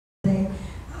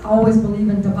I always believe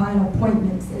in divine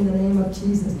appointments in the name of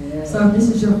Jesus. Yes. So if this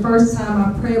is your first time,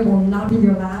 I pray it will not be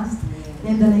your last.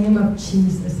 In the name of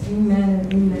Jesus. Amen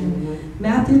and amen.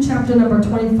 Matthew chapter number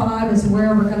 25 is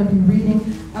where we're going to be reading.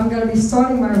 I'm going to be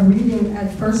starting my reading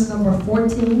at verse number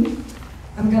 14.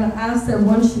 I'm going to ask that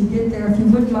once you get there, if you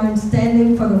wouldn't mind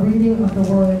standing for the reading of the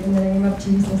word in the name of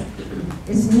Jesus.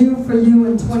 It's new for you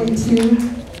in 22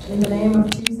 in the name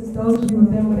of Jesus. Those of you who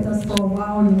have been with us for a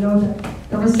while, you know that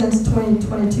ever since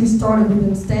 2022 started, we've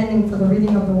been standing for the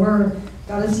reading of the word.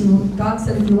 God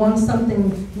said, if you want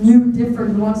something new,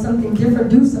 different, you want something different,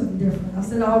 do something different. I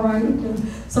said, all right.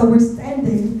 So we're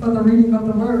standing for the reading of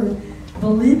the word,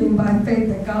 believing by faith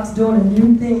that God's doing a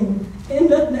new thing in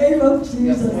the name of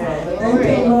Jesus. Yes,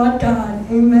 thank you, Lord God.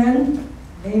 Amen.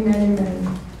 Amen,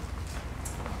 amen.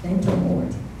 Thank you,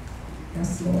 Lord.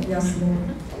 Yes, Lord. Yes,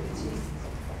 Lord.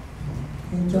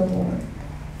 Thank you, Lord.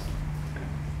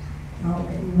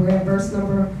 Okay,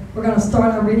 we're going to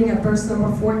start our reading at verse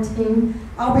number 14.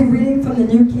 I'll be reading from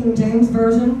the New King James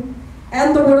Version.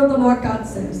 And the word of the Lord God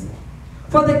says,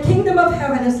 "For the kingdom of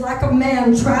heaven is like a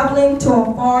man traveling to a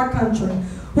far country,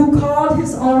 who called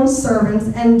his own servants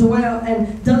and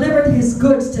delivered his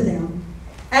goods to them.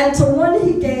 And to one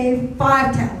he gave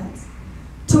 5 talents,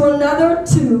 to another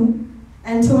 2,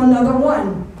 and to another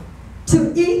 1,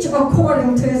 to each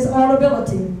according to his own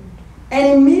ability.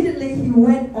 And immediately he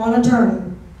went on a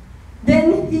journey.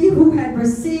 Then he who had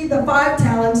received the 5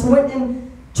 talents went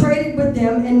and traded with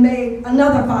them and made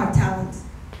another 5 talents.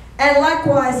 And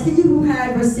likewise he who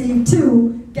had received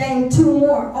 2 gained 2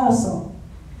 more also.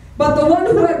 But the one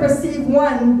who had received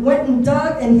 1 went and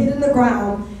dug and hid in the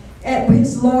ground at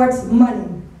his Lord's money.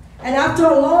 And after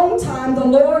a long time the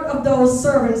Lord of those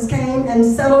servants came and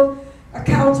settled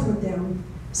accounts with them.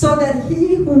 So that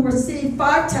he who received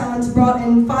 5 talents brought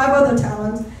in 5 other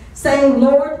talents, saying,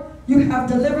 Lord, you have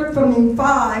delivered from me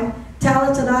 5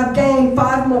 talents, and I have gained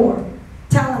 5 more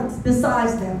talents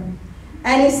besides them.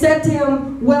 And he said to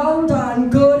him, Well done,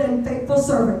 good and faithful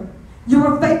servant. You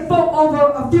were faithful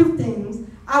over a few things.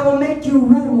 I will make you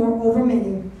ruler over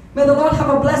many. May the Lord have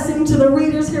a blessing to the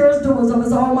readers, hearers, doers of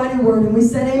his almighty word. And we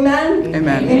said amen.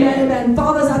 Amen. Amen, amen.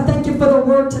 Fathers, I thank you for the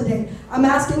word today. I'm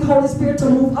asking Holy Spirit to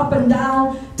move up and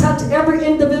down, touch every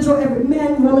individual, every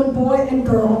man, woman, boy, and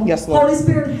girl. Yes, Lord. Holy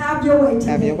Spirit, have your way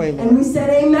today. Have your way, Lord. And we said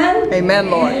amen.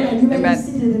 Amen, Lord. Amen. You may Amen. be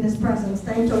seated in his presence.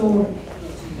 Thank you, Lord.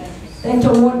 Thank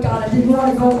you, Lord God. I didn't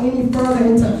want to go any further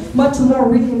into much more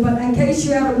reading, but in case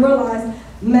you haven't realized,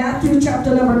 Matthew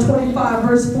chapter number 25,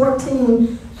 verse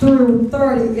 14 through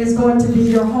 30 is going to be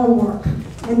your homework.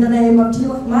 In the name of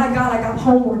Jesus. My God, I got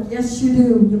homework. Yes, you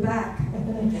do. You're back.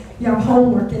 You have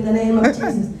homework in the name of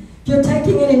Jesus. If you're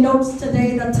taking any notes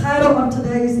today, the title of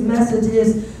today's message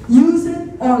is Use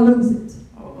It or Lose It.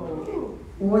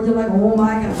 Or you're like, oh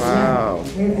my God. Wow.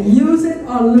 Yeah. Use it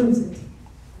or lose it.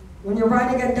 When you're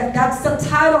writing it, that's the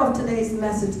title of today's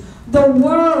message. The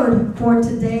word for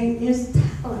today is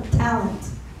talent.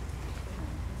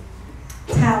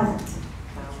 Talent.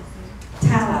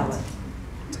 Talent.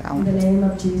 Talent. In the name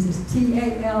of Jesus.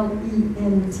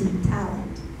 T-A-L-E-N-T. Talent.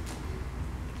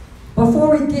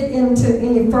 Before we get into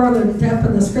any further depth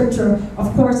of the scripture,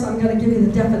 of course, I'm going to give you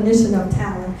the definition of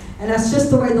talent. And that's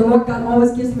just the way the Lord God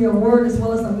always gives me a word as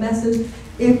well as a message.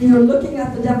 If you're looking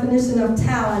at the definition of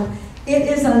talent, it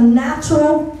is a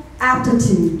natural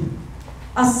aptitude,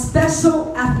 a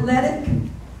special athletic,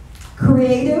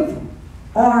 creative,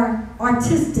 or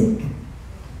artistic.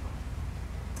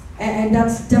 And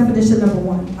that's definition number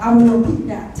 1. I will repeat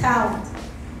that. Talent.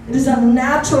 It is a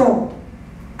natural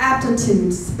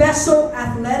aptitude, special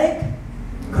athletic,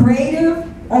 creative,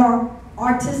 or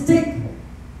artistic.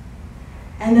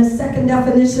 And the second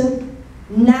definition,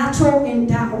 natural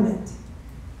endowment.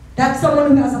 That's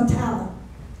someone who has a talent.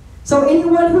 So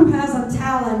anyone who has a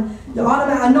talent,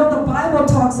 I know the Bible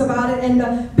talks about it in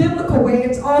the biblical way.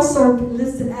 It's also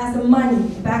listed as money.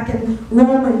 Back in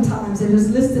Roman times, it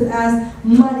was listed as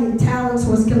money. Talents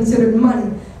was considered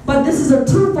money. But this is a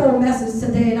twofold message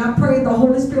today, and I pray the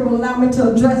Holy Spirit will allow me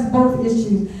to address both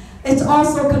issues. It's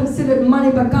also considered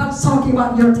money, but God's talking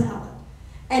about your talent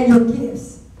and your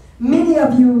gifts. Many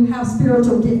of you have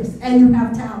spiritual gifts, and you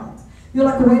have talents. You're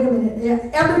like, wait a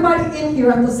minute. Everybody in here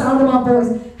at the sound of my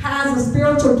voice has a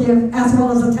spiritual gift as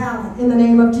well as a talent in the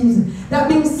name of Jesus. That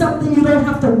means something you don't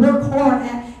have to work hard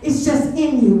at. It's just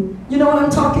in you. You know what I'm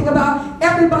talking about?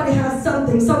 Everybody has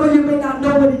something. Some of you may not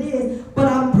know what it is, but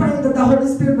I'm praying that the Holy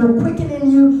Spirit will quicken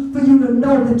in you for you to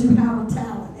know that you have a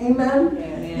talent. Amen?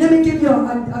 Amen. Let me give you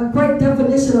a great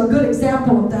definition, a good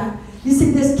example of that. You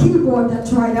see this keyboard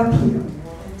that's right up here.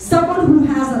 Someone who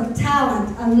has a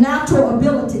talent, a natural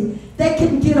ability, they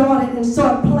can get on it and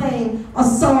start playing a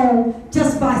song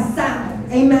just by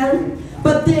sound. Amen.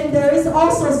 But then there is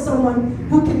also someone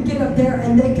who can get up there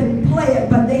and they can play it,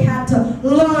 but they had to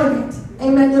learn it.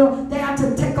 Amen. You know, they had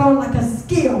to take on like a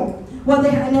skill. Well,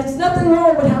 and there's nothing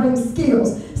wrong with having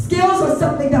skills. Skills are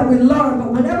something that we learn,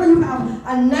 but whenever you have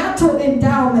a natural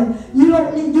endowment,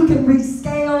 you can read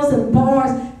scales and bars,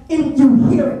 and you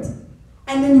hear it,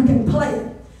 and then you can play it.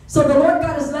 So the Lord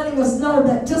God is letting us know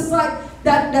that just like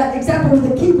that example with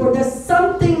the keyboard, there's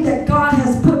something that God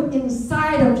has put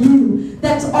inside of you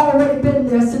that's already been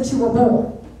there since you were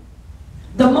born.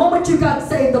 The moment you got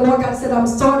saved, the Lord God said, I'm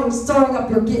stirring up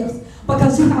your gifts,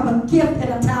 because you have a gift and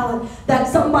a talent that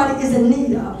somebody is in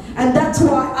need of. And that's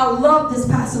why I love this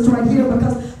passage right here,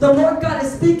 because the Lord God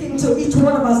is speaking to each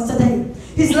one of us today.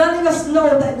 He's letting us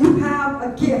know that you have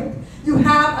a gift. You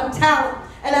have a talent.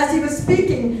 And as he was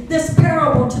speaking this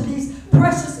parable to these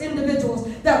precious individuals,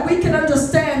 that we can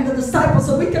understand, the disciples,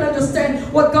 so we can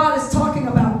understand what God is talking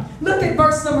about. Look at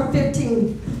verse number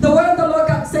 15. The word of the Lord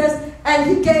God says, and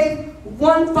he gave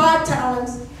one 5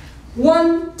 talents,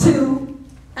 one 2,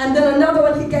 and then another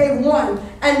one he gave 1.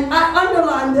 And I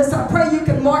underline this. I pray you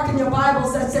can mark in your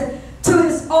Bibles that said, to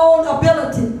his own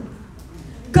ability.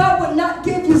 God would not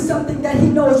give you something that he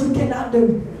knows you cannot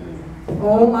do.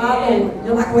 Oh my Lord.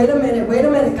 You're like, wait a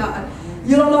minute, God.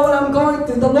 You don't know what I'm going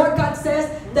through. The Lord God says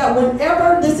that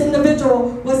whenever this individual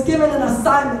was given an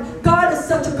assignment, God is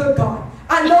such a good God.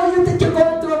 I know you think you're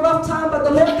going through a rough time, but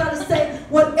the Lord God is saying,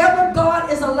 whatever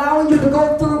God is allowing you to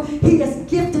go through, he has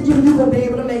gifted you, you will be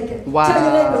able to make it. Wow. Tell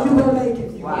your neighbor, you will make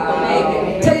it.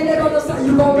 Wow. Tell your neighbor on the side,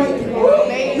 you will make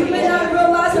it. You may not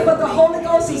realize it, but the Holy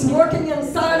Ghost is working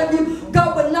inside of you.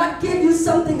 God would not give you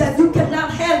something that you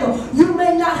cannot handle. You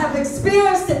may not have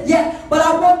experienced it yet, but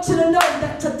I want you to know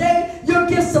that today your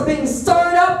gifts are being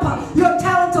stirred up. Your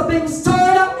talents are being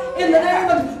stirred up. In the name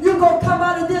of, you're going to come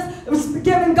out of this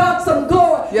giving God some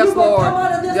glory. Yes, you're going to come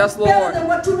Lord. out of this Yes, better Lord. than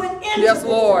what you went into. Yes,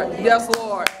 Lord. Yes,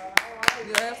 Lord.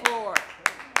 Yes, Lord.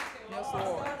 Yes,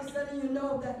 Lord. God is letting you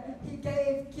know that he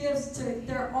gave gifts to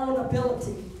their own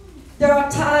ability. There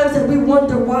are times that we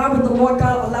wonder, why would the Lord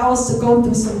God allow us to go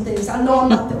through some things? I know I'm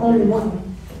not the only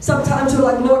one. Sometimes you're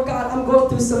like, Lord God, I'm going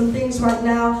through some things right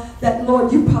now that,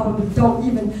 Lord, you probably don't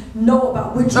even know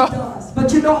about, which he does.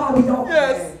 But you know how we don't.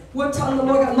 Yes. We're telling the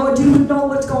Lord God, Lord, do you know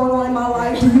what's going on in my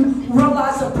life? Do you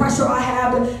realize the pressure I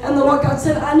have? And the Lord God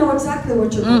said, I know exactly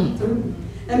what you're going through.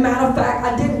 And matter of fact,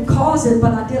 I didn't cause it,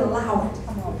 but I did allow it.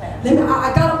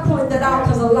 I got to point that out,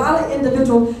 because a lot of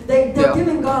individuals, they're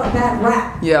giving God a bad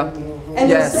rap. Yeah. And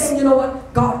they're saying, you know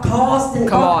what? God caused it.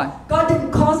 God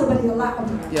didn't cause it, but he allowed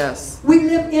it. Yes. We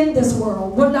live in this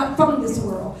world. We're not from this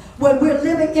world. When we're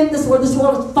living in this world is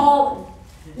fallen.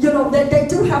 You know, they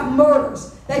do have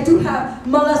murders. They do have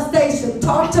molestation.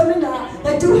 Talk to me now.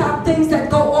 They do have things that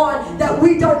go on that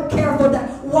we don't care for.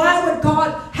 That why would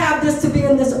God have this to be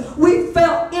in this? We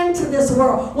fell into this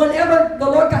world. Whenever the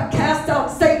Lord God cast out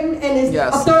Satan and his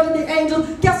authority of the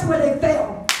angels, guess where they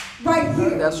fell? Right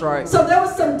here. That's right. So there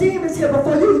was some demons here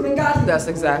before you even got here. That's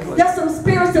exactly. There's some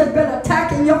spirits that's been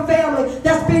attacking your family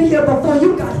that's been here before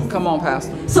you got here. Come on,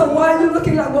 Pastor. So why are you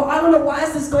looking like, well, I don't know why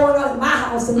is this going on in my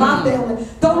house, in my family?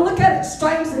 Don't look at it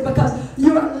strangely, because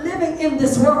you are living in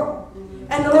this world.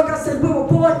 And the Lord God said we were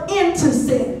born into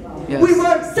sin. Yes. We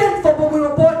weren't sinful, but we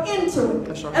were born into it.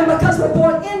 That's right. And because we're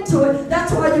born into it,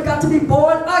 that's why you got to be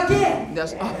born again.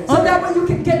 Yes. So that way you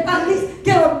can at least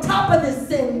get on top of this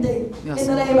sin thing. Yes. In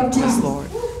the name of Jesus. Yes, Lord.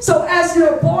 So as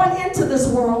you're born into this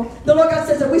world, the Lord God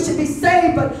says that we should be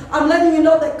saved, but I'm letting you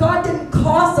know that God didn't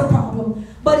cause the problem,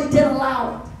 but he did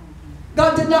allow it.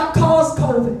 God did not cause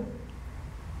COVID.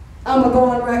 I'm going to go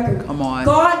on record. Come on.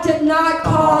 God did not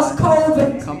cause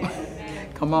COVID. Come on.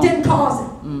 Come on. Didn't cause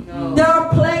it. There are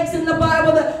plagues in the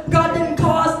Bible that God didn't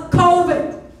cause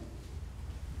COVID,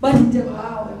 but he did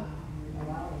allow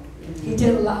it. He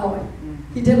did allow it.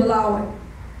 He did allow it.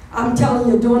 I'm telling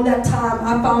you, during that time,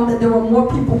 I found that there were more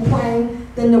people praying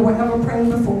than there were ever praying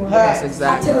before. That's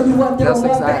exactly. I tell you what, there were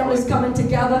more families coming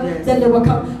together than there were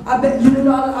coming. I bet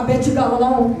you got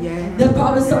along. Yeah. There's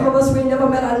probably some of us, we never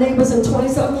met our neighbors in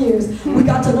 20-some years. We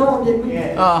got to know them, didn't we?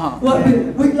 Yeah. Well,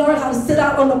 we learned how to sit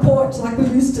out on the porch like we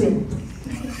used to.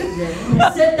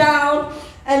 Sit down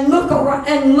and look around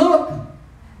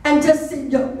and just see.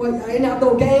 Well, I ain't have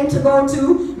no game to go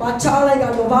to. My child ain't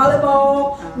got no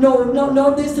volleyball,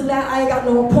 no this and that. I ain't got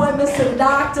no appointments to the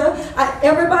doctor.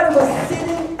 Everybody was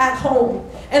sitting at home.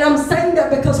 And I'm saying that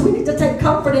because we need to take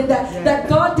comfort in that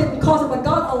God didn't cause it, but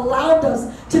God allowed us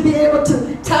to be able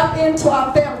to tap into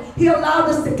our family. He allowed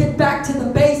us to get back to the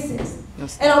basics.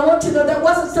 Yes. And I want you to know that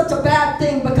wasn't such a bad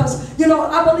thing, because,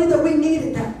 I believe that we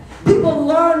needed that. People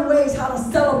learn ways how to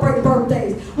celebrate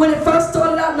birthdays. When it first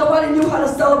started out, nobody knew how to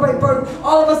celebrate birthdays.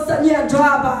 All of a sudden, you had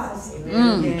drive-bys.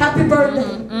 Happy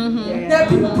birthday. There are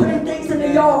people putting things in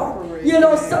the yard. You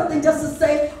know, something just to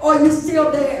say, "Are you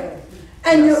still there?"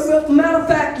 And matter of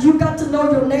fact, you got to know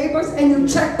your neighbors and you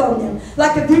checked on them.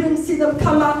 Like if you didn't see them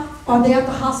come out, are they at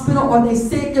the hospital? Are they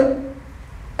sick?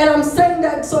 And I'm saying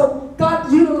that so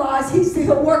God utilized,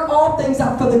 He'll work all things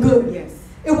out for the good. Yes.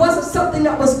 It wasn't something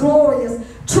that was glorious,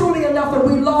 truly enough,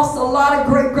 and we lost a lot of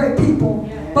great, great people.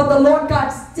 But the Lord God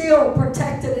still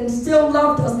protected and still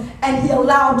loved us, and He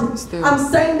allowed it. Still. I'm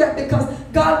saying that because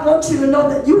God wants you to know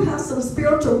that you have some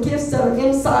spiritual gifts that are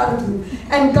inside of you.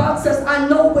 And God says, I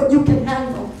know what you can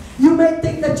handle. You may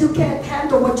think that you can't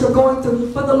handle what you're going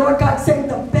through, but the Lord God saying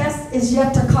the best is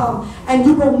yet to come, and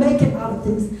you will make it out of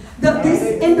this. These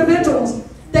individuals,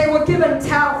 they were given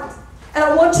talent. And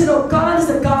I want you to know, God is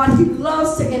a God, He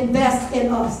loves to invest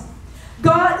in us.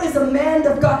 God is a man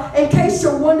of God. In case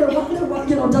you're wondering,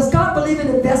 does God believe in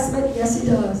investment? Yes, He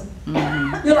does.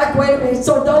 You're like, wait a minute.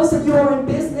 So those of you who are in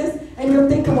business and you're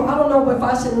thinking, well, I don't know if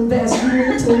I should invest. You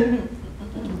need to.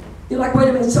 You're like, wait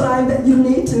a minute, should I invest? You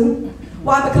need to.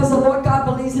 Why? Because the Lord God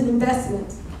believes in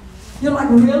investments. You're like,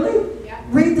 really? Yeah.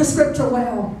 Read the scripture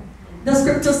well. The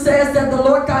scripture says that the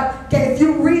Lord God, okay, if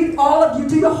you read all of you,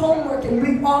 do your homework and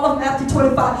read all of Matthew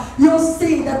 25, you'll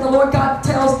see that the Lord God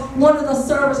tells one of the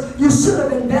servants, you should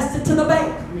have invested to the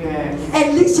bank. Yes.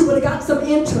 At least you would have got some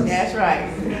interest. That's right.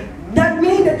 That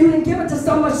means that you didn't give it to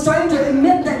some stranger. It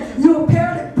meant that you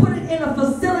apparently put it in a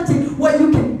facility where you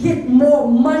can get more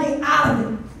money out of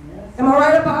it. Am I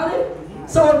right about it?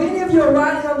 So if any of you are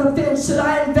riding on the fence, should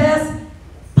I invest?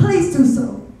 Please do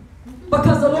so.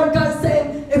 Because the Lord God is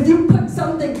saying, if you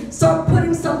start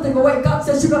putting something away, God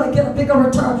says you're going to get a bigger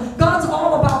return. God's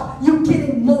all about you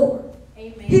getting more.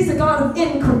 Amen. He's a God of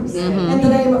increase in the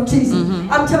name of Jesus.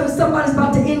 I'm telling you, somebody's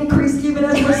about to increase even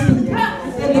as we're speaking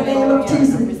in the name of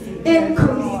Jesus.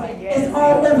 Increase is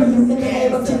all over you in the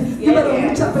name of Jesus. You better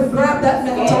reach up and grab that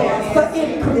mantle for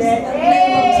increase in the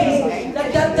name of Jesus.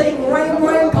 Let that thing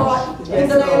rain, God, in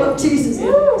the name of Jesus.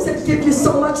 Said, give you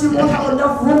so much you won't have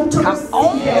enough room to receive.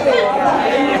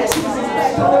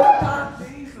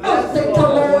 Thank the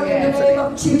Lord in the name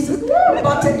of Jesus.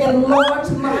 About to enlarge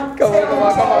my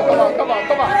territory.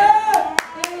 Come on.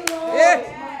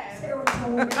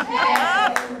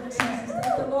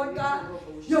 Thank the Lord God.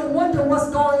 You'll wonder what's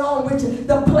going on with you.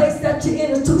 The place that you're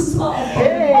in is too small.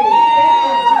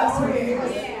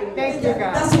 Thank you,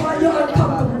 God. That's why you're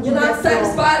uncomfortable. You're not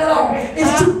satisfied at all.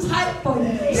 It's too tight for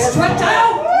you. Stretch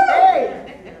out.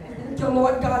 Thank you,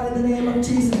 Lord God, in the name of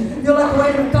Jesus. You're like,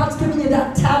 wait a minute, God's giving you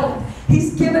that talent.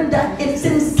 He's given that. It's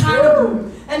inside of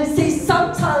you. And see,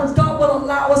 sometimes God will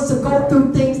allow us to go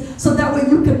through things so that way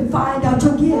you can find out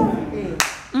your gift.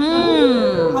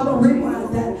 I'm going to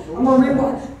rewind that.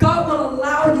 God will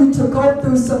allow you to go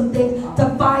through some things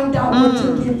to find out what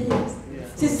your gift is.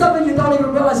 See, some of you don't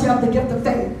even realize you have the gift of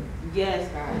faith. Yes,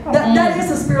 God. That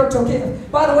is a spiritual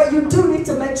gift. By the way, you do need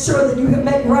to make sure that you can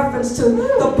make reference to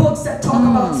the books that talk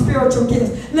about spiritual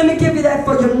gifts. Let me give you that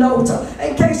for your notes.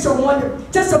 In case you're wondering,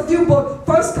 just a few books.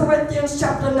 1 Corinthians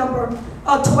chapter number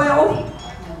 12.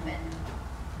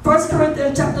 1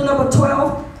 Corinthians chapter number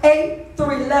 12, 8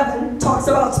 through 11 talks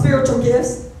about spiritual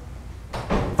gifts.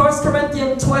 1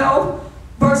 Corinthians 12,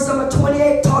 verse number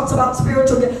 28 talks about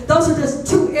spiritual gifts. Those are just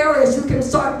two areas you can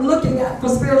start looking at for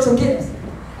spiritual gifts.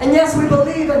 And yes, we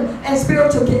believe in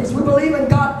spiritual gifts. We believe in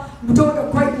God doing a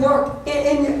great work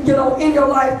in your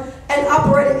life and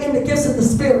operating in the gifts of the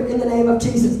Spirit in the name of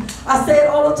Jesus. I say it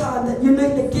all the time that you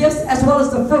need the gifts as well as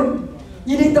the fruit.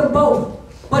 You need them both.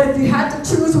 But if you had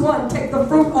to choose one, take the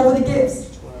fruit over the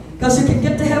gifts. Because you can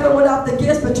get to heaven without the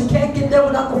gifts, but you can't get there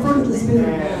without the fruit of the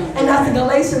Spirit. And that's in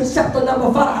Galatians chapter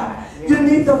number 5. You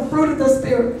need the fruit of the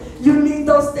Spirit. You need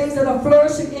those things that are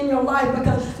flourishing in your life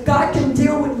because God can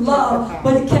deal with love,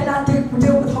 but He cannot deal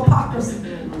with hypocrisy.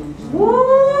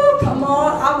 Woo, come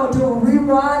on, I'm going to do a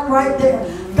rewind right there.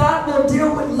 God will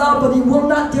deal with love, but He will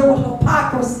not deal with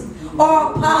hypocrisy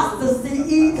or apostasy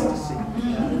either.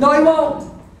 No, He won't.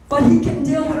 But He can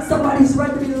deal with somebody who's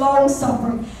ready to be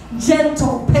long-suffering,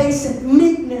 gentle, patient,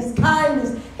 meekness,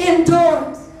 kindness,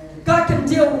 endurance. God can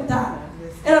deal with that.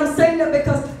 And I'm saying that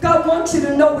because God wants you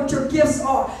to know what your gifts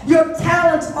are. Your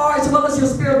talents are as well as your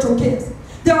spiritual gifts.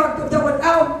 They're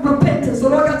without repentance. The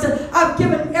Lord God said, I've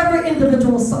given every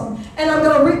individual some. And I'm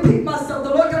going to repeat myself.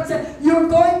 The Lord God said, you're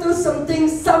going through some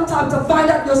things sometimes to find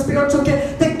out your spiritual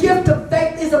gift. The gift of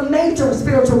faith is a major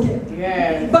spiritual gift.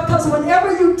 Yes. Because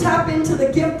whenever you tap into the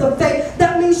gift of faith,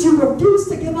 that means you refuse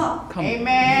to give up.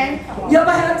 Amen. You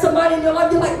ever had somebody in your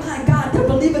life, you're like, my God, they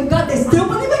believe in God. They still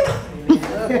believe in God.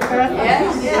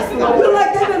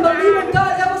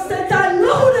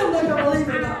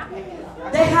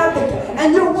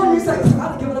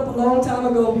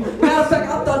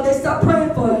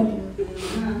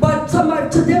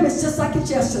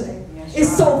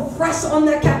 on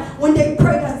their account. When they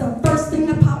pray, that's the first thing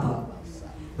to pop up.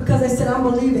 Because they said, I'm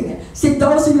believing it. See,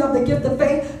 those of you who have the gift of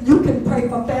faith, you can pray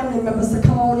for family members to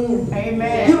come on in.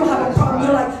 Amen. You don't have a problem.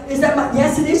 You're like, is that my,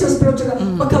 yes, it is your spiritual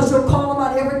God. Because you'll call them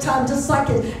out every time just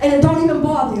like it. And it don't even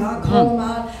bother you. I call them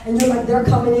out and you're like, they're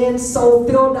coming in so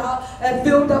filled out and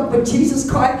filled up with Jesus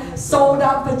Christ, sold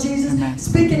out for Jesus,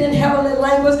 speaking in heavenly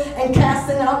language and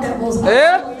casting out devils.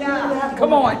 Yeah.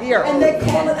 Come on, here. And they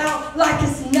call it out like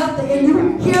it's nothing. And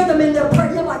you hear them in their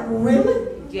prayer. You're like, really?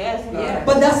 Yes, yes.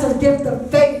 But that's a gift of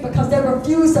faith because they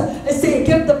refuse to. And see, a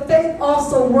gift of faith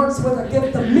also works with a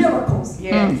gift of miracles.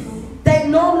 Yes. They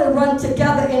normally run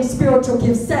together in spiritual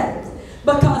gift settings.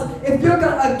 Because if you're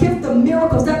going a gift of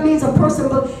miracles, that means a person,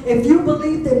 if you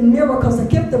believe in miracles, a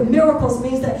gift of miracles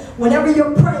means that whenever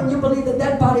you're praying, you believe that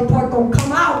that body part going to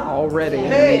come out. Already in the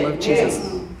name of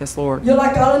Jesus. Yes, Lord. You're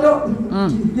like, I don't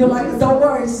know. You're like, don't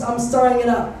worry, I'm stirring it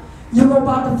up. You're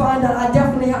about to find out I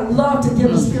definitely love to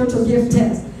give a spiritual gift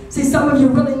test. See, some of you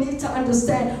really need to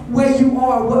understand where you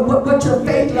are, what your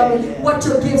faith level, what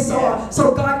your gifts are,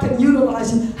 so God can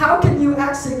utilize you. How can you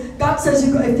actually, God says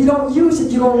if you don't use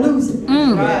it, you're going to lose it.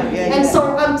 And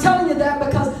so I'm telling you that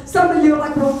because some of you are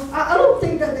like, well, I don't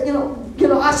think that, you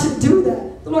know, I should do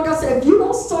that. But like I said, if you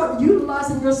don't start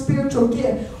utilizing your spiritual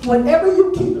gift, whenever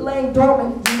you keep laying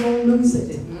dormant, you're going to lose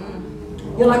it.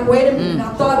 You're like, wait a minute,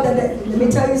 I thought that, let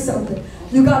me tell you something.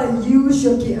 You got to use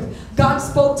your gift. God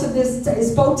spoke to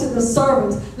the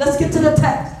servants. Let's get to the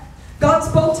text. God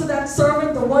spoke to that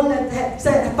servant, the one that had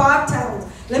said 5 talents.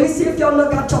 Let me see if y'all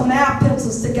got your math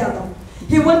pencils together.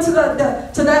 He went to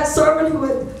that servant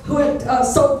who had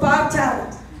sold 5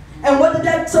 talents. And what did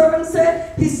that servant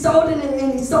say? He sold it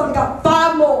and he sold and got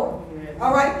 5 more.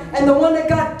 All right? And the one that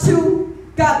got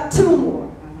 2 more.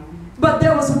 But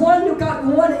there was one who got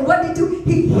 1, and what did he do?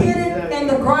 He hid it in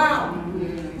the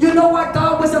ground. You know why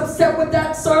God was upset with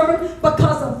that servant?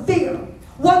 Because of fear.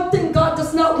 One thing God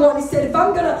does not want, he said, if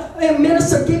I'm going to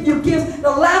minister, give you gifts,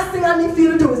 the last thing I need for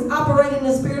you to do is operate in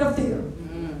the spirit of fear.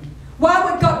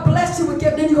 Why would God bless you with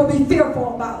gifts, then you're going to be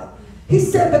fearful about it? He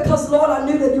said, because, Lord, I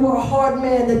knew that you were a hard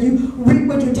man, that you reap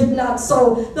what you did not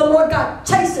sow. The Lord God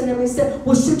chastened him. He said,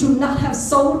 well, should you not have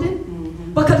sold it?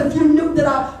 Because if you knew that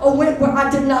I went where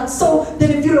I did not sow,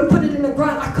 then if you would have put it in the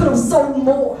ground, I could have sold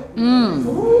more.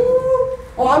 Ooh.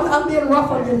 Oh, I'm being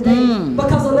rough on you today.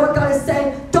 Because the Lord God is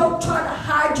saying, don't try to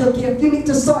hide your gift. You need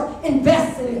to start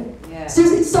investing in it. Yeah. So you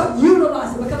need to start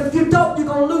utilizing it. Because if you don't, you're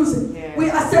going to lose it.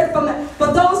 Yeah. I said from that.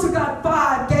 But those who got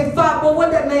 5, gave 5 more.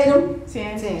 What that made them?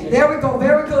 10. There we go.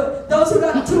 Very good. Those who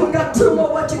got 2 and got 2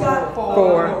 more, what you got?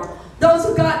 4. Those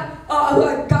who got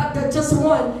just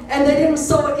 1 and they didn't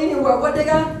sow it anywhere, what they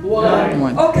got?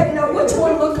 1. Okay, now which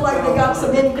one looked like they got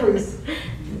some increase?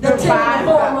 The 10 and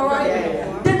 4, am I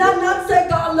right? Did I not say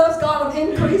God loves God of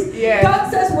increase? God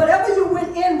says whatever you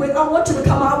went in with, I want you to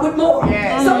come out with more.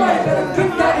 Somebody better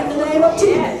get that in the name of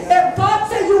Jesus. If God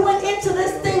said you went into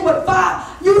this thing with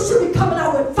 5, you should be coming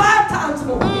out with 5 times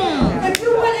more. If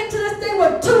you went into this thing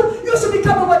with 2, you should be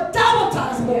coming with double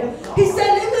times more. He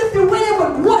said even if you went in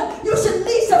with 1, you should at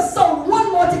least have sold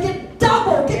 1 more to get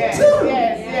double, get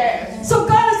 2. So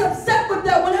God is upset with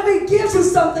that whenever he gives you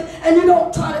something and you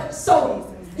don't try to sow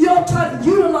it. You don't try to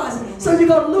utilize it. So you're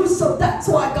going to lose. So that's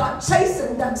why God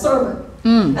chastened that servant.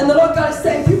 And the Lord God is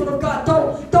saying, people of God,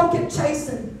 don't get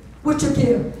chastened with your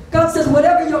gift. God says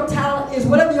whatever your talent is,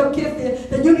 whatever your gift is,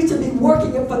 that you need to be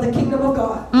working it for the kingdom of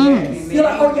God. You're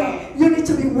like, oh yeah, you need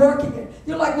to be working it.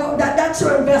 You're like, no, that's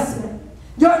your investment.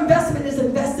 Your investment is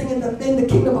investing in the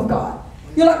kingdom of God.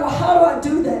 You're like, well, how do I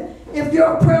do that? If you're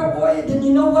a prayer warrior, then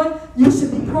you know what? You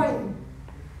should be praying.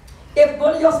 If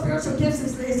one of your spiritual gifts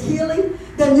is healing,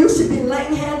 then you should be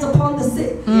laying hands upon the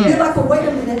sick. You're like, well, wait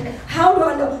a minute. How do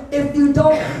I know? If you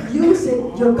don't use it,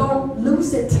 you're going to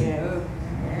lose it.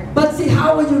 But see,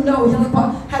 how will you know? You're like,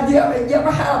 well, have you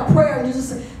ever had a prayer and you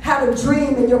just had a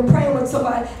dream and you're praying with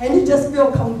somebody and you just feel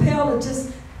compelled to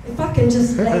just, if I can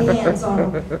just lay hands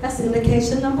on them. That's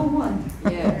indication number 1.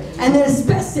 And then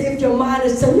especially if your mind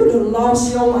is saying you done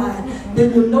lost your mind,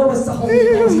 then you know it's the Holy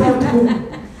Ghost going to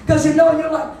do. Because you know,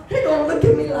 you're like, they're going to look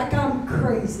at me like I'm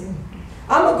crazy.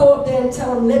 I'm going to go up there and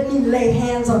tell them, let me lay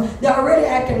hands on them. They're already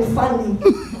acting funny.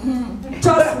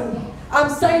 Trust me. I'm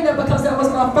saying that because that was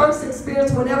my first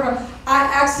experience whenever I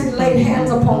actually laid hands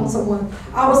upon someone.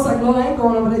 I was like, Lord, I ain't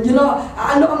going over there. You know,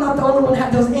 I know I'm not the only one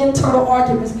that had those internal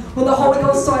arguments. When the Holy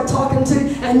Ghost started talking to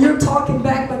you and you're talking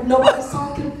back but nobody's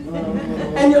talking.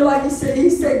 And you're like, he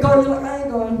said, go. You're like, I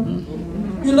ain't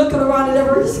going. You're looking around and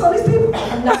everywhere. You see all these people?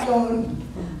 I'm not going.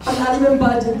 I'm not even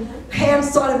budging. Hands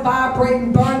started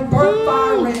vibrating, burnt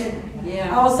fire red.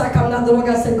 I was like, I'm not. The Lord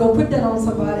God said, go put that on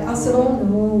somebody. I said, oh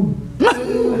no.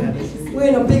 We're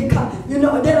in a big, you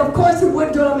know, and then of course we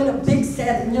wouldn't do it. I'm in a big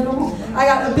setting, you know. I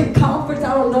got a big conference.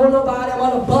 I don't know nobody. I'm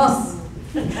on a bus.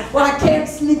 Well, I can't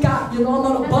sneak out, you know.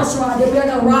 I'm on a bus ride. Then I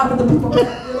got to ride with the people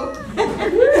back, you know.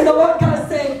 And the Lord God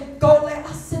saying, go lay.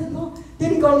 I said, Lord.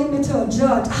 Then He going to lead me to a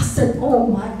judge. I said, oh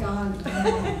my God.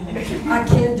 I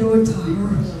can't do it to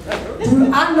her.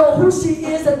 Dude, I know who she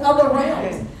is in other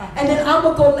realms. And then I'm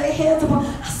going to go lay hands upon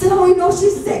her. I said, oh, you know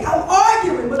she's sick. I'm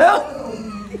arguing with her.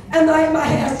 And I in my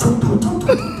hands,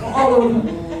 all over her.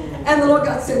 And the Lord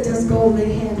God said, just go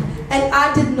lay hands. And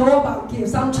I didn't know about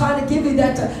gifts. I'm trying to give you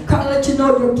that to kind of let you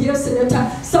know your gifts and your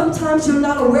time. Sometimes you're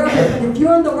not aware of it, but if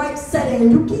you're in the right setting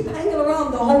and you keep hanging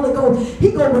around the Holy Ghost,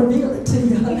 He going to reveal it to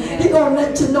you. He going to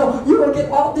let you know. You're going to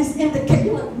get all these indicators.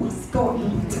 You're like, what's going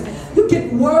on? You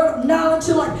get word of knowledge.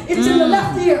 You're like, it's in the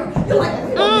left ear. You're like,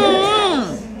 wait a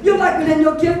minute. You're like, within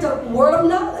your gift of word of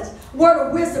knowledge, word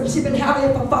of wisdom. She's been having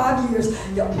it for 5 years.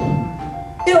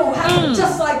 It'll happen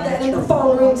just like that in the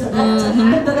phone room tonight.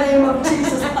 In the name of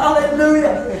Jesus.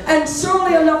 Hallelujah. And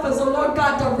surely enough, as the Lord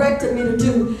God directed me to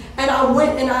do, and I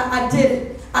went and I did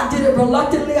it. I did it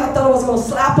reluctantly. I thought I was going to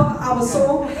slap her. I was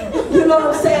so, you know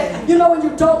what I'm saying? You know when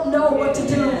you don't know what to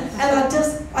do. And I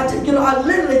just you know,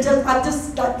 I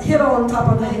just got hit her on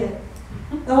top of the head.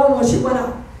 And when she went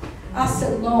out, I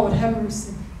said, Lord, have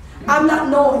mercy. I'm not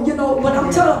knowing, you know, when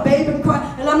I'm telling a baby and cry,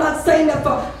 and I'm not saying that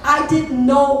for, I didn't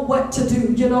know what to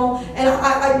do, you know, and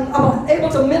I'm able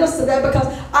to minister that because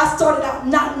I started out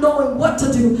not knowing what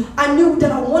to do. I knew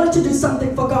that I wanted to do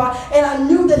something for God, and I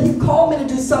knew that He called me to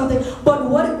do something, but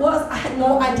what it was, I had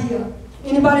no idea.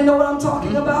 Anybody know what I'm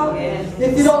talking about? Yes.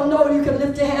 If you don't know, you can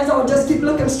lift your hands or just keep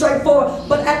looking straight forward.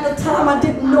 But at the time, I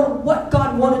didn't know what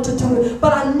God wanted to do.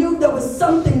 But I knew there was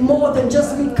something more than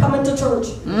just me coming to church.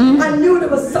 I knew there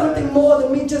was something more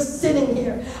than me just sitting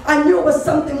here. I knew it was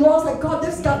something more. I was like, God,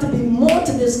 there's got to be more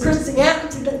to this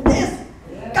Christianity than this.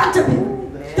 Got to be.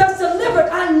 That's delivered.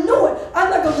 I knew it. I'm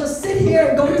not going to just sit here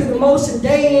and go through the motion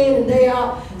day in and day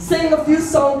out. Sing a few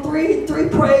songs, three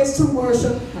praise, 2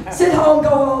 worship. Sit home, go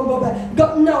home, go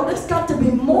back. No, there's got to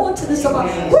be more to this about.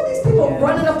 What are these people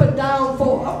running up and down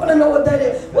for? I want to know what that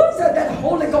is. What is that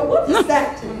Holy Ghost? What is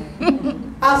that?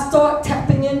 I start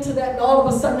tapping into that, and all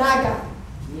of a sudden I got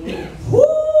it.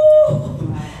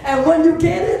 Woo! And when you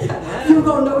get it, you're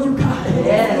going to know you got it.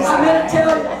 Yes. I'm here to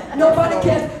tell you, nobody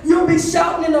can. You'll be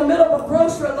shouting in the middle of a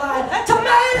grocery line,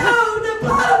 tomato, the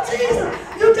blood of Jesus.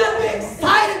 You just be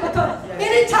excited because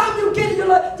anytime you get it, you're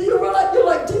like, do you realize, you're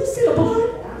like, do you see the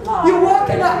blood? You walk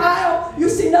in the aisle, you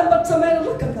see nothing but tomato.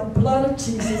 Look at the blood of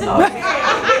Jesus.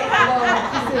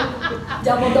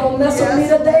 Devil, don't mess with me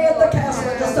today at the cash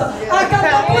register. I got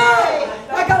the blood.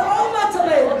 I got all my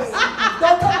tomatoes.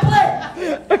 Don't come play.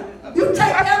 You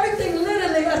take everything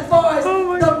literally as far as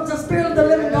the Spirit of the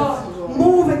living God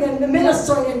moving and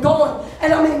ministering and going.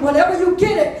 And I mean, whenever you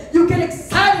get it, you get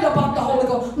excited about the Holy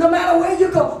Ghost. No matter where you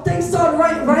go, things start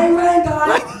raining. Rain,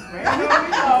 God.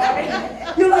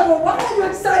 You're like, well, why are you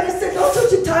excited? Say,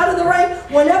 don't you tired of the rain?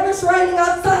 Whenever it's raining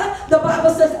outside, the Bible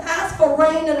says, ask for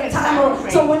rain in a time of.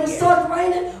 So when it starts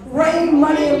raining, rain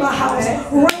money in my house.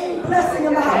 Rain blessing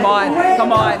in my house.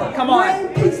 Come on. Rain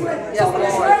peace, rain. Yes, so when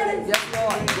it's raining, yes,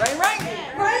 Lord. Rain.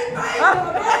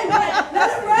 Let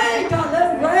it rain, God.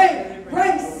 Let it rain.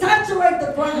 Rain, saturate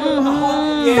the ground in my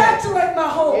heart. Saturate my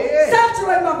home.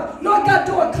 Saturate my. Lord God,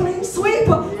 do a clean sweep.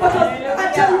 Because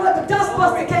I tell you what, the dust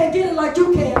buster can't get it like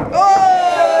you can. But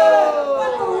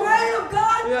the rain of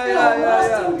God, wash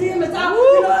them demons out.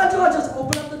 You know what I do? I just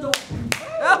open up the door.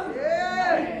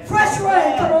 Fresh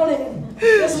rain, come on in.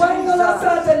 It's raining on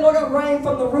outside. Say, Lord, God, rain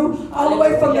from the roof, all the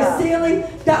way from the ceiling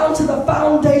down to the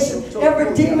foundation.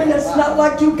 Every demon that's not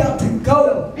like you got to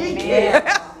go.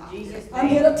 I'm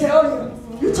here to tell you.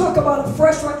 You talk about a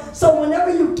fresh rain. So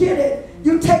whenever you get it,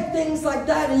 you take things like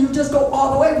that and you just go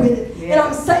all the way with it. And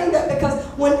I'm saying that because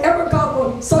whenever God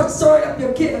will start stirring up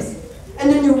your gifts,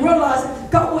 and then you realize it,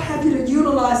 God will have you to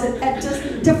utilize it at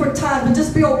just different times, but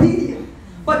just be obedient.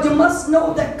 But you must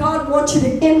know that God wants you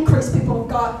to increase, people of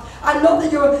God. I know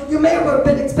that you may have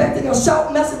been expecting a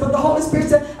shout message, but the Holy Spirit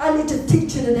said, I need to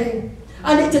teach you today.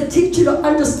 I need to teach you to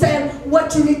understand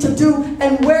what you need to do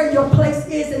and where your place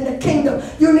is in the kingdom.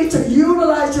 You need to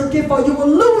utilize your gift or you will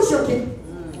lose your gift.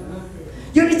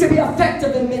 You need to be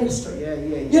effective in ministry.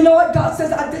 You know what? God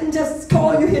says, I didn't just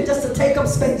call you here just to take up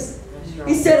space.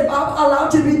 He said, if I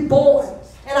allowed you to be born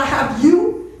and I have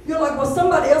you, you're like, well,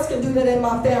 somebody else can do that in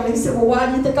my family. He said, well, why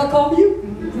do you think I called you?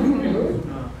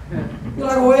 You're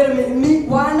like, well, wait a minute, me?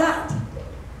 Why not?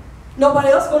 Nobody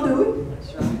else gonna do it.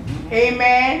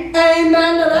 Amen.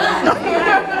 Amen to that.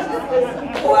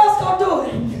 Who else gonna do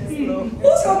it?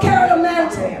 Who's gonna carry the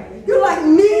mantle? You're like,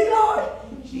 me, Lord?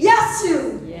 Yes,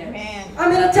 you. Amen. I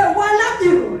mean, I tell you, why not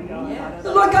you?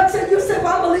 The Lord God said, you said,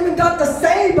 well, I'm believing God to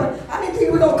save, but I didn't think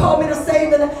you were going to call me to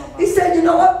save. And he said, you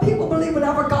know what? People believe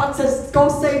whenever God says, go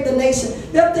save the nation.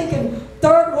 They're thinking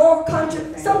third world country.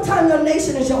 Sometimes your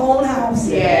nation is your own house.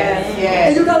 Yes, yes.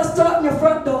 And you got to start in your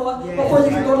front door before you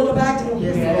can go to the back door.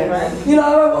 Yes. You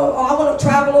know, I want to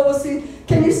travel overseas.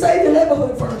 Can you save your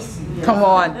neighborhood first? Come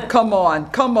on, come on,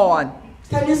 come on.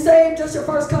 Can you save just your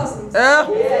first cousins? That's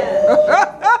a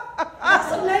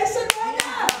nation right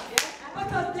now.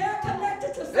 Because they're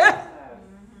connected to something.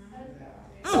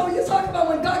 So you talk about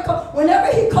when God called, whenever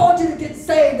he called you to get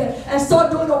saved and start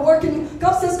doing the work in you,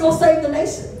 God says go save the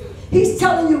nation. He's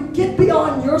telling you, get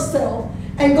beyond yourself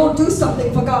and go do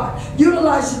something for God.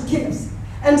 Utilize your gifts.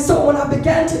 And so when I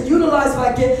began to utilize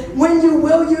my gift, when you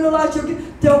will utilize your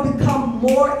gift, they'll become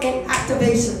more in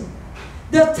activation.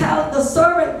 The talent, the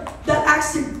servant that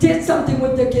actually did something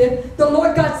with their gift, the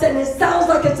Lord God said, and it sounds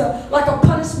like it's like a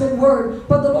punishment word,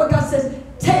 but the Lord God says,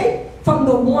 take from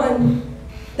the one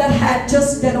that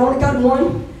only got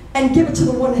one and give it to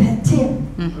the one that had 10.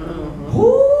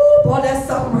 Ooh, boy, that's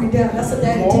something right there. That's a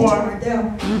daddy teaching right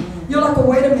there. You're like, well,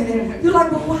 wait a minute. You're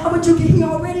like, well, how would you get? He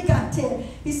already got 10.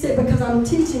 He said, because I'm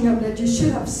teaching him that you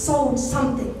should have sold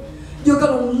something. You're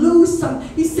going to lose something.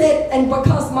 He said, and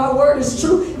because my word is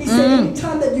true, he said,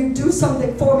 anytime that you do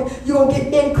something for me, you're going to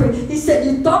get increase. He said,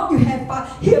 you thought you had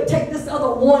 5. He'll take this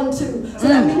other 1 too. So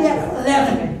that means you have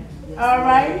 11. All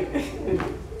right.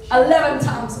 11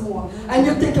 times more. And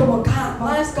you're thinking, well, God,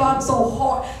 why is God so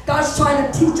hard? God's trying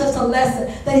to teach us a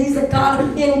lesson that he's a God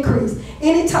of increase.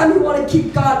 Anytime you want to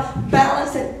keep God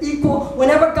balanced and equal,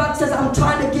 whenever God says, I'm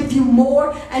trying to give you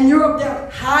more, and you're up there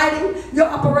hiding, you're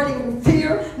operating in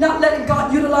fear, not letting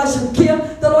God utilize your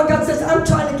gift, the Lord God says, I'm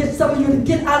trying to get some of you to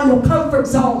get out of your comfort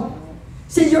zone.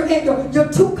 See, you're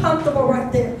too comfortable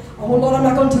right there. Oh, Lord, I'm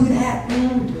not going to do that.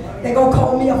 They're going to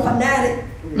call me a fanatic.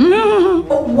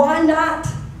 But why not?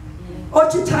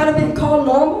 Aren't you tired of being called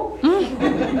normal?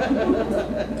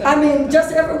 I mean,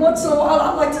 just every once in a while,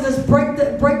 I like to just break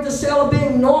the shell of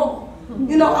being normal.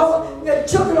 You know,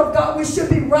 children of God, we should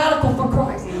be radical for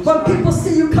Christ. When people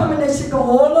see you coming, they should go,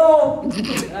 oh no.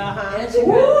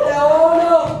 Oh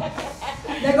no.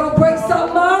 They're going to break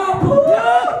something up.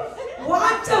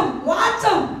 Watch them. Watch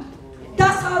them.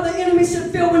 That's how the enemy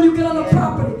should feel when you get on the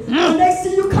property. When they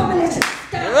see you coming, they should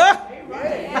stab.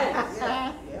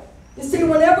 You see,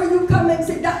 whenever you come and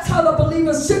see, that's how the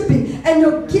believers should be. And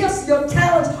your gifts, your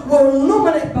talents will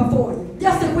illuminate before you.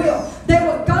 Yes, it will.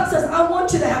 God says, I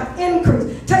want you to have increase.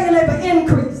 Tell your neighbor,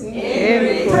 increase.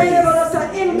 Increase. Tell your neighbor, that's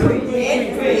an increase.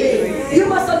 Increase. You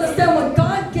must understand, when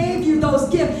God gave you those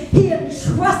gifts, he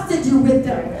entrusted you with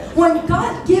them. When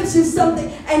God gives you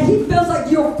something and he feels like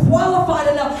you're qualified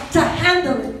enough to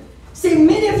handle it. See,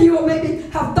 many of you maybe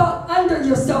have thought under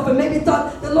yourself and maybe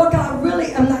thought, the Lord God, I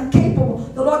really am not capable.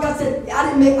 The Lord God said,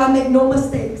 I make no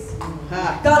mistakes.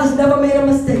 God has never made a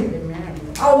mistake.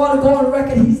 I want to go on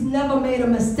record, he's never made a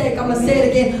mistake. I'm going to say it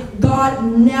again. God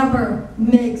never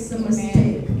makes a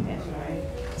mistake.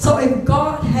 So if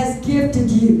God has gifted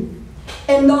you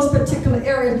in those particular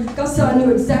areas, God said, I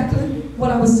knew exactly what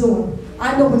I was doing.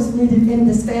 I know what's needed in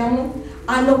this family.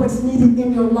 I know what's needed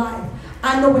in your life.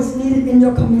 I know what's needed in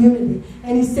your community.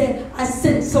 And he said, I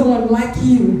sent someone like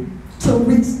you to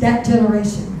reach that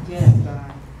generation. Yes, God.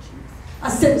 I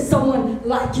sent someone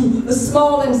like you,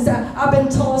 small inside. I've been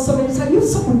told so many times, you're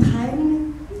so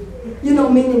tiny. You know,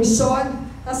 meaning short.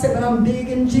 I said, but I'm big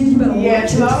in Jesus. You better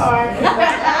watch it.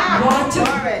 Watch it.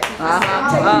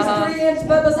 Take these 3-inch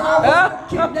brothers off and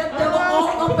kick that devil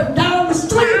all up and down the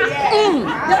street.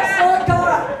 Yes, Lord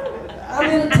God. I'm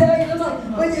going to tell you, it's like,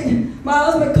 my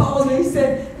husband calls me, he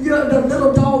said, you're the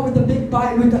little dog with the big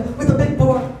bite, with the big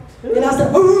boy. And I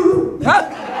said, ooh. He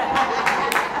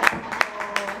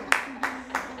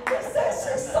said,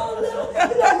 she's so little.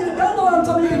 You know what I'm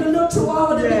talking about, you're a little too old.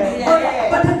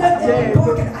 But then that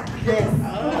barking,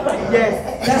 yes.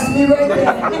 That's me right there.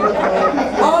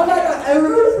 All night,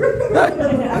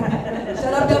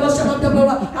 shut up, devil, shut up, devil.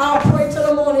 I'll pray till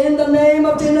the morning in the name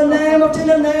of Jesus.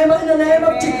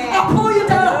 I'll pull you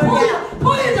down,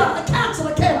 pull you down. I cancel.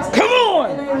 Come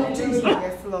on. In the name of Jesus.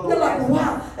 You're like,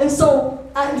 wow. And so,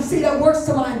 I see that works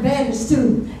to my advantage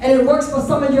too. And it works for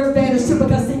some of your advantage too,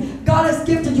 because see, God has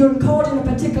gifted you and called you in a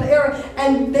particular area,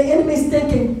 and the enemy's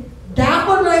thinking, that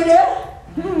one right there,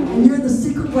 and you're the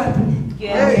secret weapon.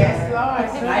 Yes, Lord.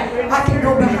 I can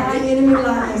go behind enemy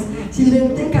lines. So you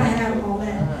didn't think I had all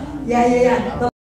that. Yeah.